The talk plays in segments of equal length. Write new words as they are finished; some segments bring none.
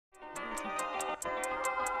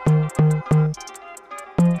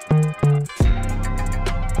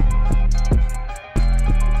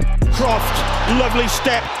Croft, lovely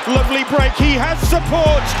step, lovely break, he has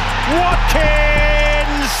support,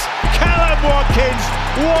 Watkins! Kallum Watkins,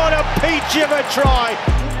 what a peach of a try!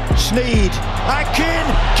 Sneed, Akin,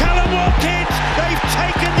 Kallum Watkins, they've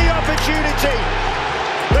taken the opportunity!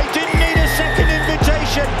 They didn't need a second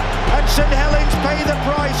invitation, and St Helens pay the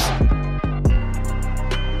price.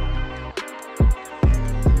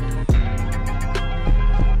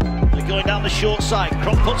 Going down the short side,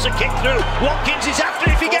 Croft puts a kick through, Watkins is after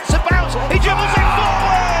it if he gets a bounce, he dribbles it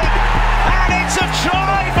forward, and it's a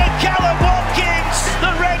try for Kallum Watkins.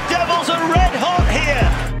 The Red Devils are red hot here.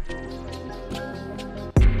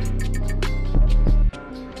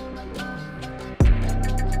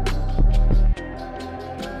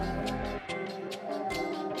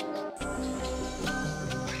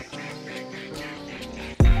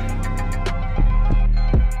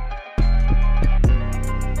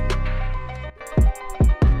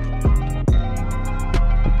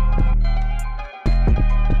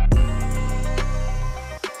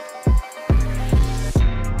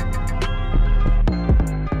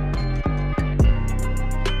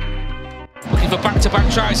 For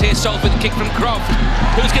back-to-back tries here, Salford, the kick from Croft.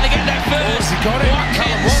 Who's going to get there first? He got it.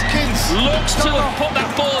 Watkins looks to have put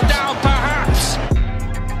that ball down, perhaps.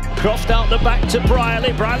 Croft out the back to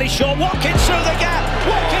Brierley, Brierley short, Watkins through the gap,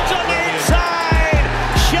 Watkins on the inside,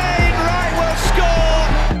 Shane Wright will score.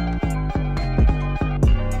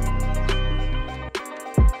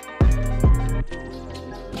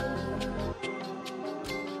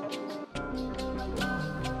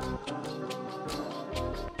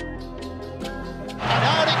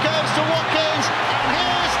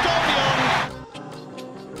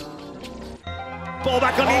 Ball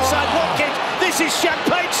back on the inside, Watkins, this is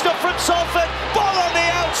champagne stuff from Salford, ball on the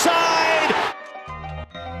outside!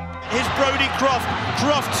 Here's Brodie Croft,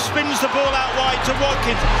 Croft spins the ball out wide to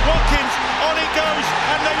Watkins, Watkins, on it goes,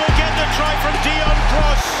 and they will get the try from Dion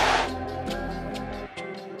Cross.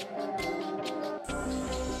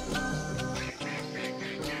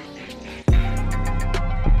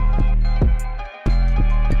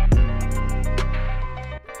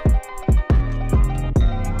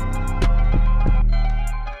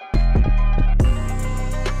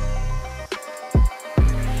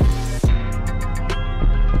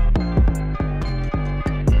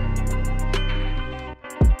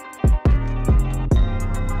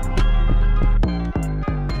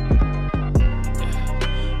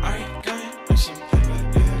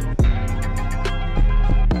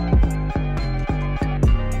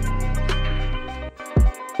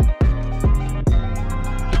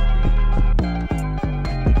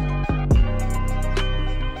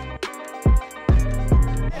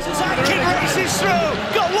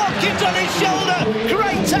 On his shoulder,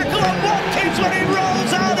 great tackle on Watkins when he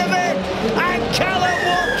rolls out of it, and Kallum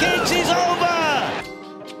Watkins is over.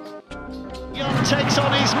 Young takes on